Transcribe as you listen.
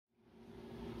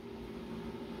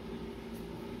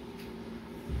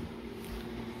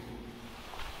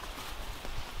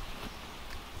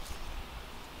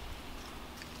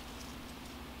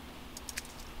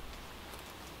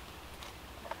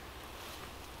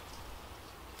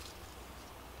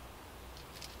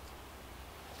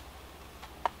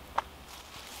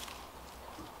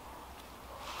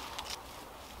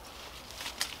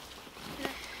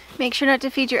Make sure not to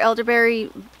feed your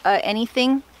elderberry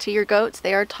anything to your goats.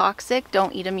 They are toxic.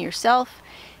 Don't eat them yourself.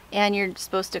 And you're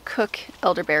supposed to cook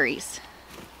elderberries.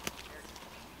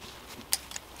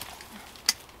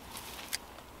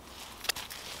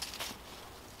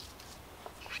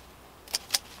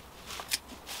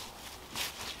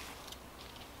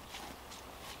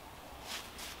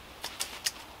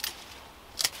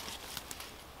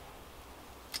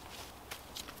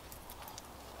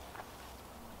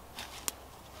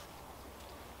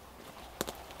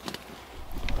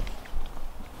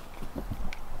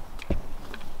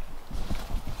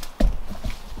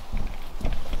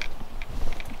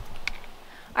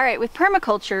 All right, with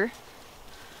permaculture,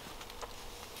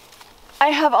 I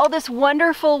have all this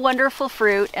wonderful, wonderful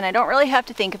fruit, and I don't really have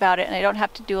to think about it, and I don't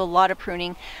have to do a lot of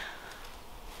pruning.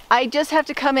 I just have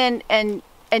to come in and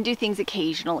do things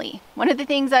occasionally. One of the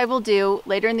things I will do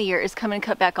later in the year is come and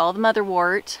cut back all the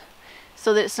motherwort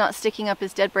so that it's not sticking up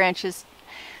as dead branches.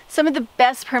 Some of the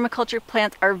best permaculture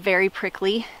plants are very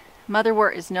prickly.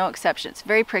 Motherwort is no exception. It's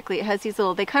very prickly. It has these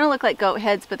little, they kind of look like goat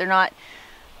heads, but they're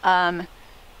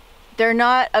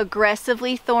not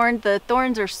aggressively thorned. The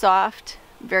thorns are soft,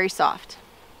 very soft.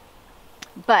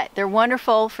 But they're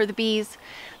wonderful for the bees.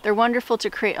 They're wonderful to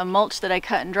create a mulch that I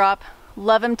cut and drop.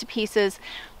 Love them to pieces.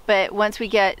 But once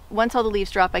all the leaves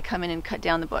drop, I come in and cut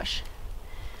down the bush.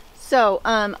 So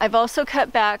I've also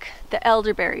cut back the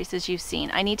elderberries, as you've seen.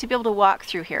 I need to be able to walk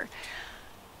through here.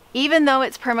 Even though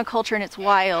it's permaculture and it's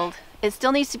wild, it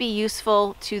still needs to be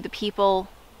useful to the people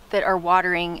that are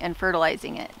watering and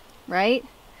fertilizing it, right?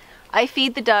 I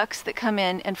feed the ducks that come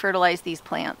in and fertilize these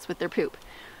plants with their poop.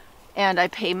 And I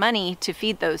pay money to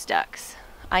feed those ducks.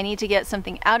 I need to get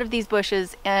something out of these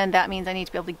bushes, and that means I need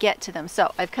to be able to get to them.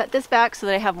 So I've cut this back so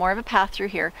that I have more of a path through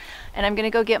here. And I'm gonna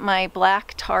go get my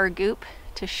black tar goop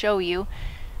to show you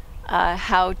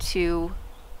how to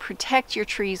protect your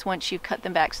trees once you've cut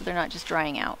them back so they're not just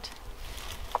drying out.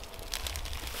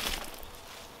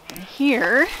 And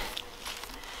here,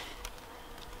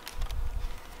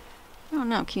 oh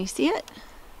no, can you see it?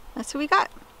 That's what we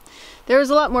got. There was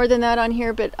a lot more than that on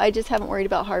here, but I just haven't worried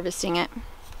about harvesting it.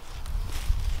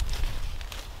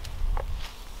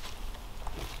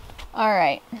 All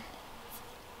right.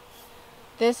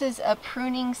 This is a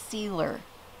pruning sealer.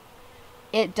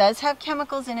 It does have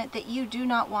chemicals in it that you do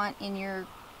not want in your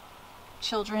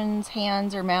children's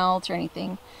hands or mouths or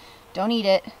anything. Don't eat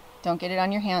it. Don't get it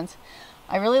on your hands.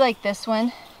 I really like this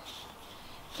one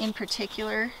in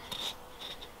particular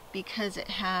because it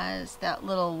has that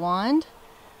little wand.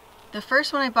 The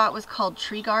first one I bought was called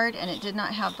Tree Guard, and it did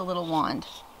not have the little wand.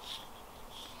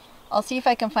 I'll see if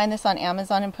I can find this on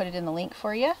Amazon and put it in the link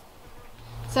for you.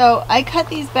 So I cut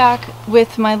these back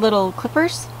with my little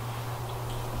clippers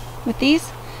with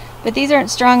these, but these aren't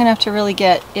strong enough to really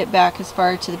get it back as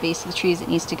far to the base of the trees it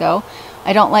needs to go.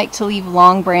 I don't like to leave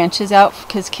long branches out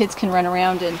because kids can run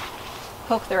around and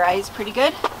poke their eyes pretty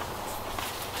good.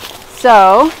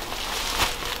 So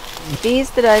these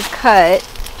that I've cut,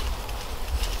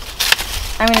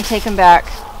 I'm going to take them back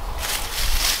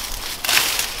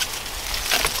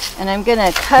and I'm going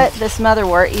to cut this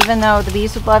motherwort. Even though the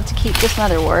bees would love to keep this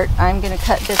motherwort, I'm going to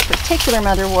cut this particular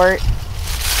motherwort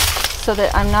so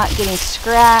that I'm not getting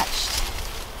scratched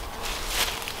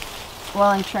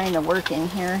while I'm trying to work in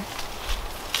here.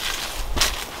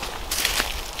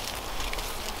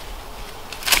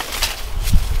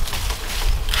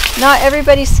 Not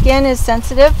everybody's skin is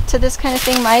sensitive to this kind of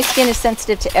thing. My skin is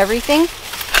sensitive to everything.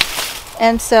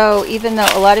 And so even though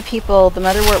a lot of people, the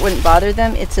motherwort wouldn't bother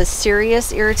them, it's a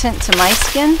serious irritant to my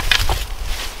skin.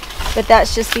 But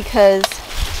that's just because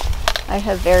I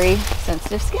have very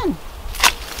sensitive skin.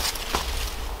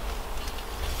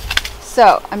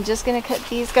 So I'm just going to cut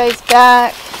these guys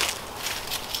back.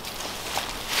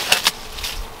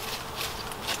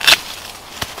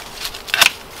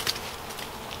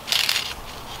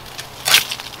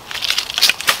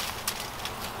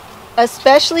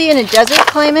 Especially in a desert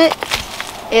climate,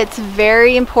 it's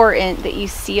very important that you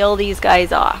seal these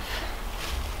guys off.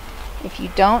 If you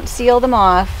don't seal them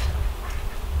off,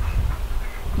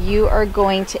 you are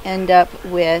going to end up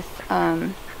with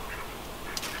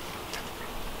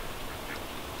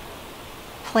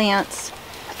plants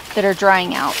that are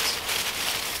drying out.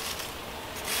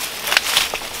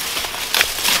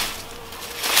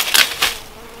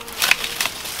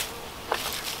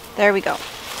 There we go.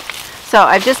 So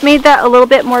I've just made that a little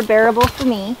bit more bearable for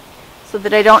me so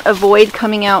that I don't avoid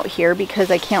coming out here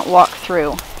because I can't walk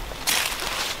through.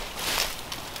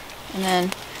 And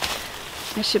then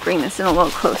I should bring this in a little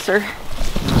closer.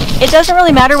 It doesn't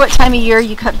really matter what time of year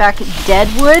you cut back dead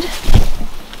wood.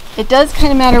 It does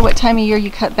kind of matter what time of year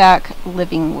you cut back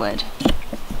living wood.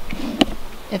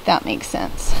 if that makes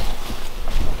sense.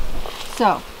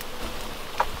 So,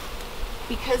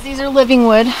 because these are living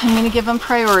wood, I'm going to give them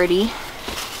priority.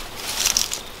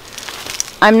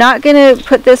 I'm not going to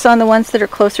put this on the ones that are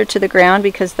closer to the ground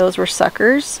because those were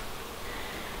suckers,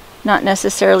 not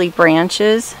necessarily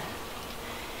branches.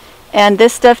 And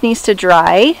this stuff needs to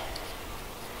dry.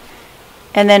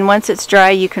 And then once it's dry,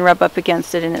 you can rub up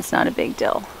against it and it's not a big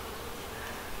deal.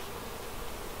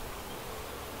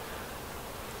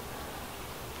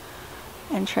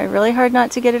 And try really hard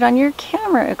not to get it on your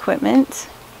camera equipment,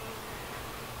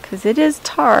 because it is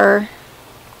tar.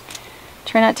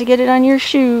 Try not to get it on your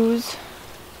shoes.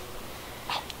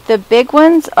 The big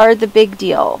ones are the big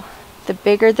deal. The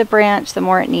bigger the branch, the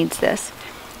more it needs this.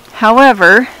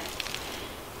 However,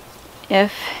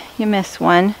 if you miss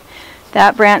one,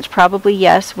 that branch probably,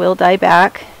 yes, will die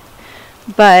back.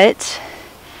 But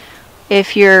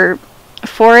if your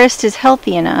forest is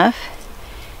healthy enough,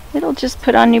 it'll just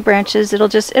put on new branches. It'll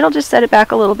just set it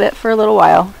back a little bit for a little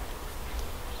while.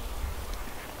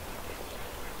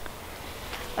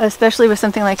 Especially with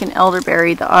something like an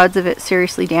elderberry, the odds of it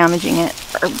seriously damaging it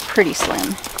are pretty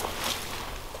slim.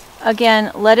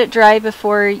 Again, let it dry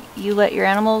before you let your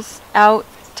animals out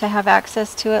to have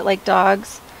access to it, like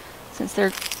dogs. Since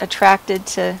they're attracted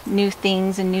to new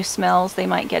things and new smells, they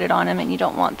might get it on them, and you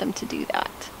don't want them to do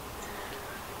that.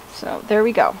 So there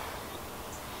we go.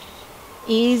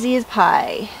 Easy as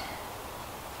pie.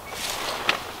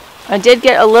 I did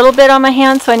get a little bit on my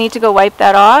hand, so I need to go wipe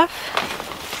that off.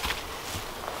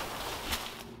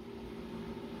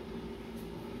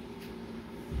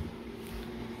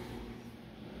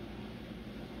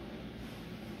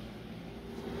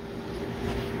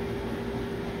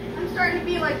 I'm starting to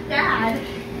be like Dad.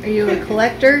 Are you a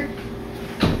collector?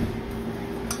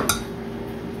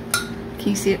 Can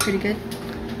you see it pretty good?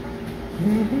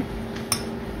 Mm-hmm.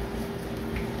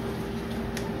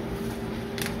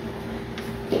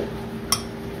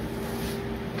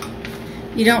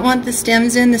 You don't want the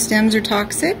stems in. The stems are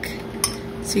toxic,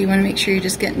 so you want to make sure you're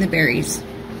just getting the berries.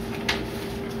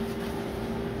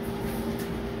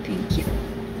 Thank you.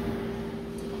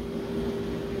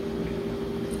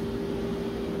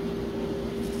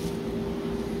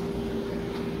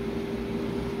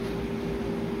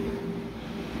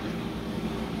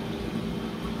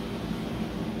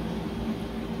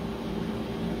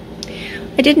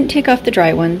 I didn't take off the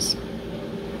dry ones.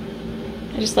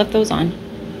 I just left those on.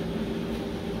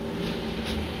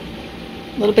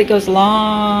 A little bit goes a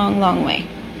long, long way.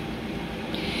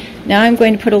 Now I'm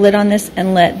going to put a lid on this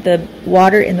and let the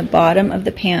water in the bottom of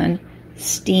the pan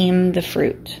steam the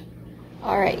fruit.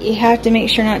 Alright, you have to make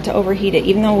sure not to overheat it.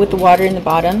 Even though with the water in the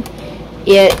bottom,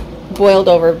 it boiled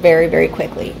over very, very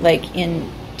quickly. Like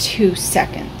in 2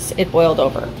 seconds, it boiled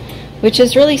over. Which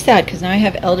is really sad because now I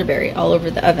have elderberry all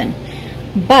over the oven.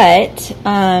 But,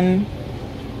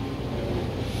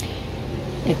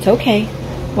 it's okay.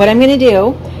 What I'm going to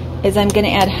do is I'm going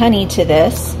to add honey to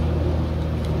this,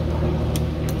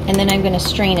 and then I'm going to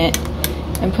strain it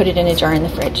and put it in a jar in the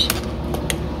fridge.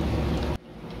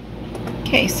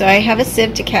 Okay, so I have a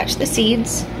sieve to catch the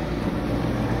seeds.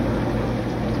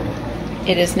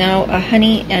 It is now a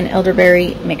honey and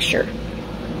elderberry mixture.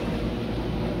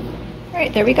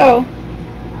 Alright, there we go.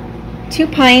 2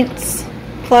 pints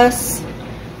plus,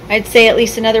 I'd say at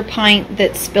least another pint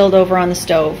that spilled over on the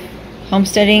stove.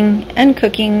 Homesteading and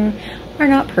cooking are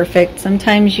not perfect.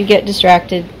 Sometimes you get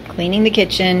distracted cleaning the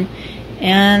kitchen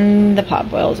and the pot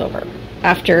boils over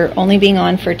after only being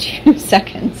on for 2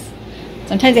 seconds.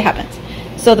 Sometimes it happens.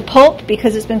 So the pulp,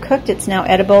 because it's been cooked, it's now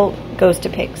edible, goes to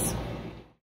pigs.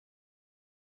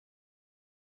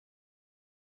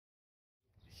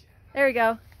 There we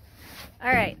go. All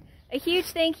right. A huge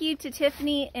thank you to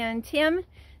Tiffany and Tim.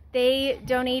 They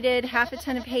donated half a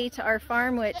ton of hay to our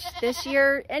farm, which this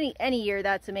year, any year,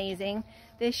 that's amazing.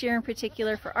 This year in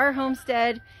particular for our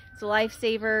homestead, it's a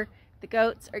lifesaver. The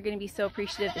goats are going to be so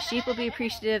appreciative. The sheep will be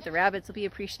appreciative. The rabbits will be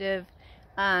appreciative.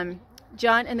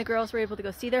 John and the girls were able to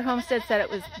go see their homestead, said it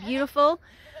was beautiful.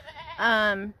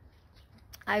 I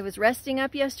was resting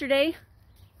up yesterday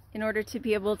in order to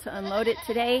be able to unload it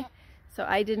today, so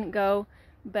I didn't go,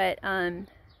 but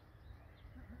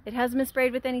it hasn't been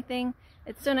sprayed with anything.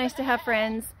 It's so nice to have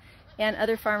friends and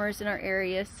other farmers in our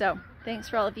area. So thanks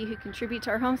for all of you who contribute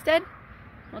to our homestead.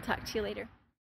 We'll talk to you later.